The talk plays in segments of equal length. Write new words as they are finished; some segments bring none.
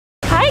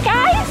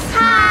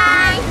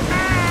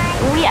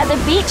the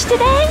beach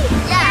today?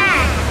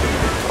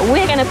 Yeah.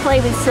 We're gonna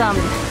play with some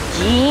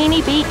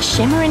Genie Beach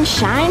Shimmer and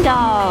Shine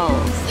dolls.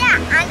 Yeah,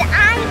 and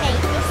I made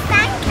this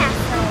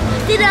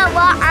sandcastle. You know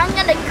what? I'm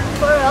gonna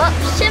cover up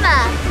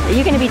Shimmer. Are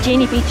you gonna be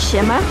Genie Beach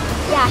Shimmer?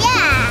 Yeah.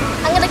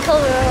 Yeah. I'm gonna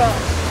cover her up.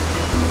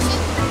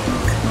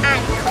 And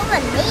cover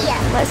Mia.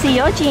 Let's see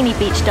your Genie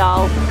Beach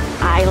doll,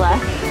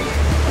 Isla.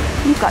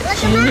 You've got Look at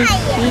Genie mine.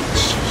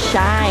 Beach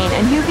Shine.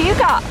 And who have you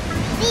got?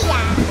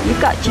 Leah.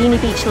 You've got Genie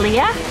Beach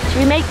Leah. Should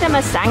we make them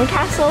a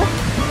sandcastle?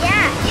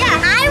 Yeah. Yeah,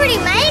 I already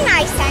made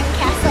my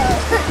sandcastle.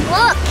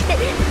 Look.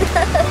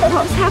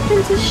 What's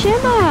happened to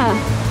Shimmer?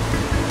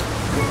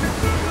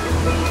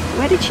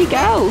 Where did she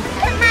go?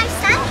 Look at my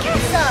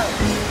sandcastle.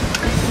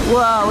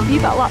 Whoa, have you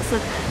got lots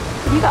of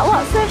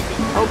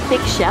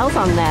big shells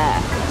on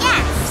there?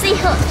 Yeah. See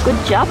her.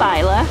 Good job,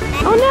 Isla.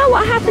 Oh no,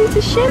 what happened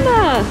to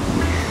Shimmer?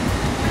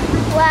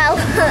 Well,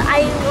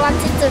 I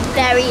wanted to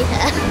bury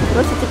her. You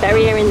wanted to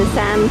bury her in the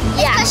sand?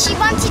 Yeah. Because she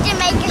wanted to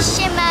make a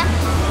shimmer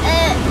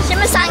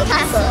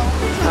sandcastle.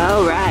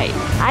 Oh right.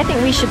 I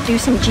think we should do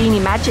some genie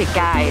magic,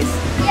 guys.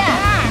 Yeah.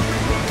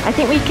 I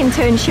think we can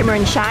turn Shimmer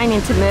and Shine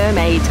into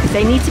mermaids because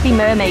they need to be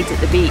mermaids at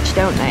the beach,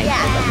 don't they?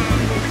 Yeah.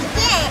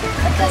 Yeah.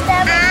 Because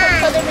then we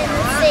can put them in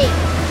the sea.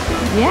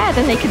 Yeah,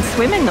 then they can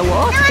swim in the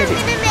water because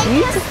it's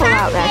beautiful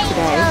out there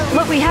today.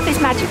 Look, we have this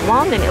magic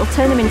wand and it'll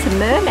turn them into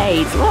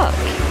mermaids. Look.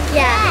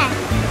 Yeah.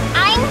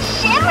 I'm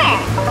Shimmer.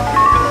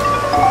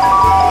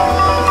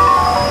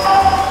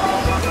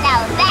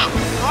 Now that's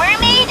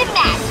mermaid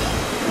magic.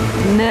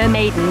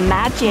 Mermaid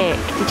magic.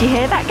 Did you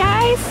hear that,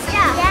 guys?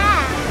 Yeah. Yeah.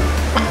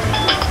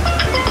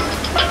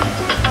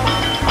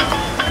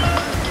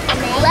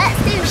 Let's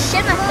do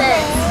Shimmer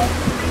first.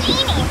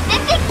 Genie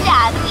did a good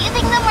job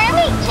using the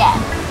mermaid gem.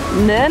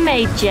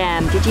 Mermaid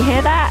gem. Did you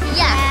hear that?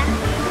 Yeah.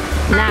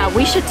 Now,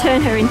 we should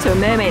turn her into a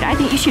mermaid. I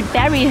think you should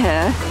bury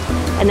her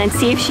and then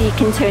see if she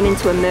can turn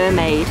into a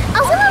mermaid.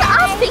 I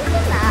was thinking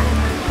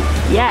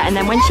that. Yeah, and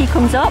then when she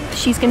comes up,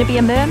 she's going to be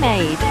a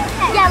mermaid.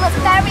 Yeah, let's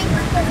bury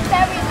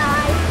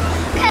mine.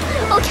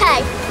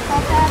 Okay.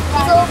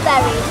 It's all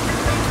buried.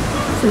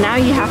 So now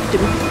you have to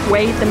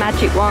wave the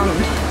magic wand.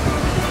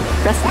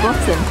 Press the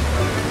button.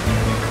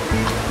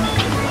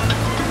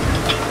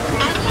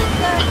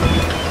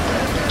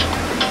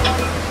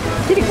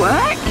 Did it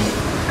work?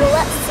 Well,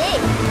 let's see.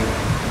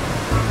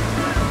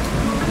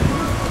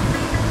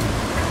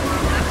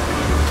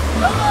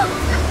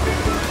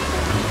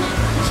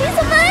 She's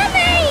a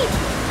mermaid!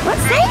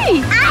 Let's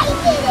see! I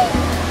did it!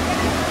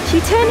 She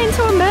turned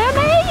into a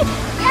mermaid?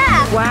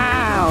 Yeah!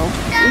 Wow!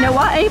 You know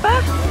what,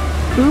 Ava?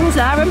 Boom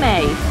Zara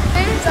May.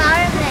 I'm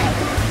Zara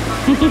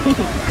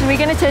So we're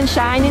going to turn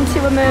Shine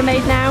into a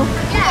mermaid now?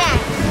 Yeah!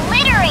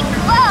 Glittering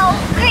glow,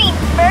 green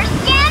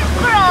first and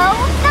grow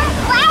some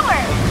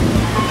flowers!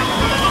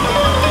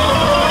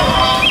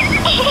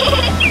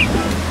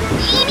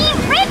 Genie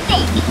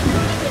ribbon!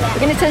 We're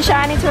going to turn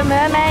Shine into a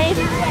mermaid?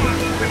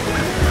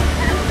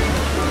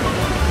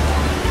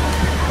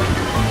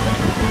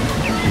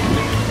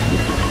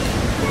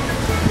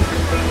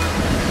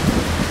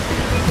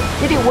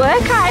 Did it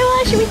work,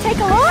 Isla? Should we take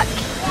a look?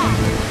 Yeah.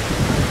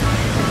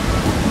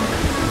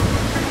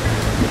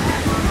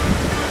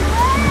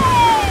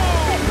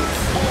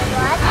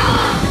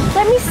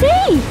 Let me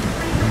see.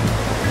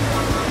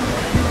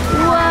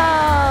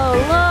 Whoa,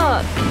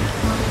 look.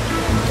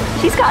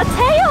 She's got a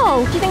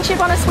tail. Do you think she'd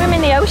want to swim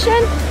in the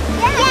ocean?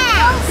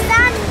 Yeah. All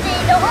sandy.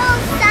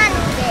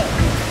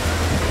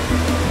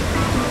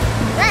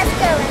 Let's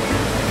go in.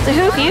 So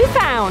who have you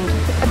found?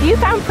 Have you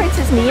found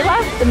Princess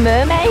Neela, the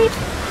mermaid?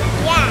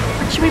 Yeah.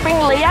 Should we bring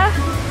Leah?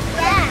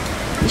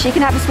 Yeah. She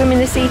can have a swim in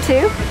the sea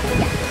too?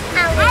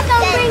 I'm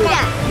gonna bring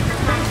her.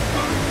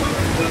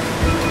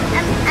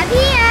 I'm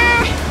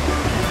here.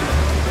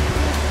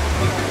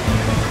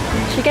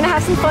 She gonna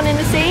have some fun in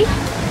the sea?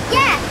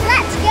 Yeah,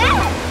 let's go.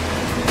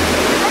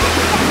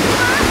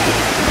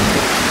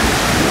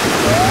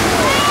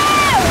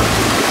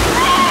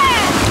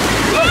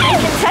 They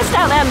can test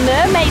out their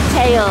mermaid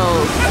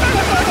tails.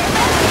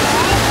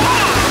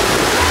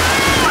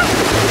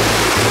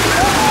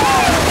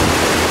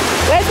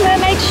 Where's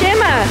Mermaid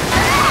Shimmer?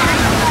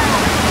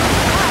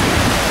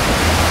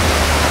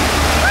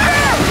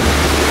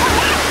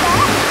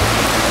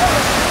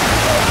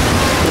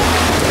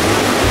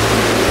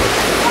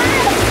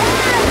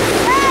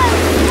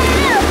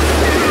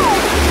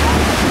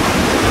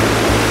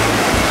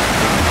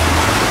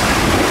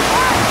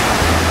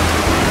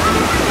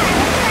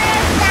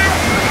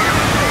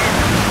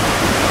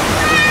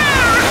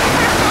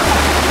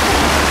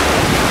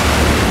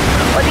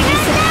 What did you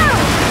say?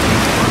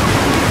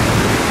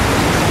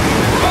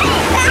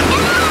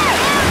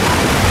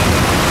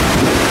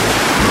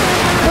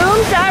 Boom,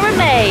 Zara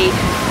May.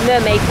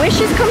 Mermaid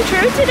wishes come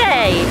true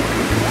today.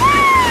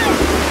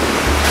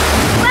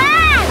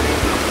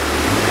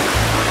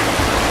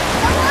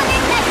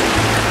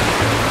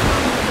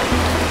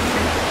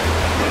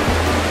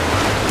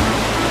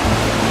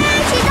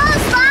 She's all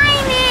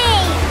slimy.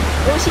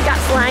 Oh, she got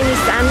slimy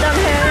sand on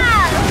her.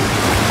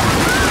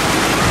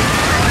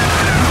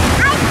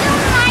 I do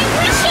my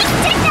wishes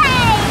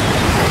today.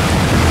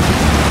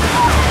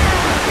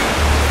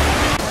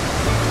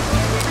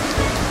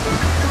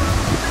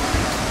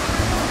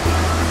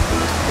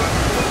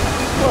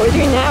 What are we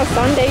doing now?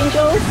 Sand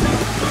angels?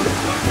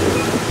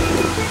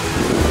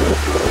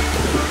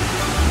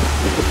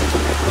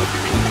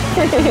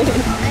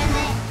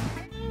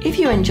 If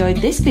you enjoyed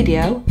this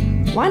video,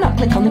 why not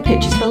click on the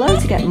pictures below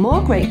to get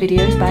more great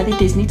videos by the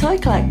Disney Toy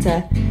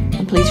Collector?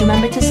 And please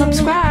remember to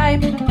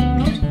subscribe!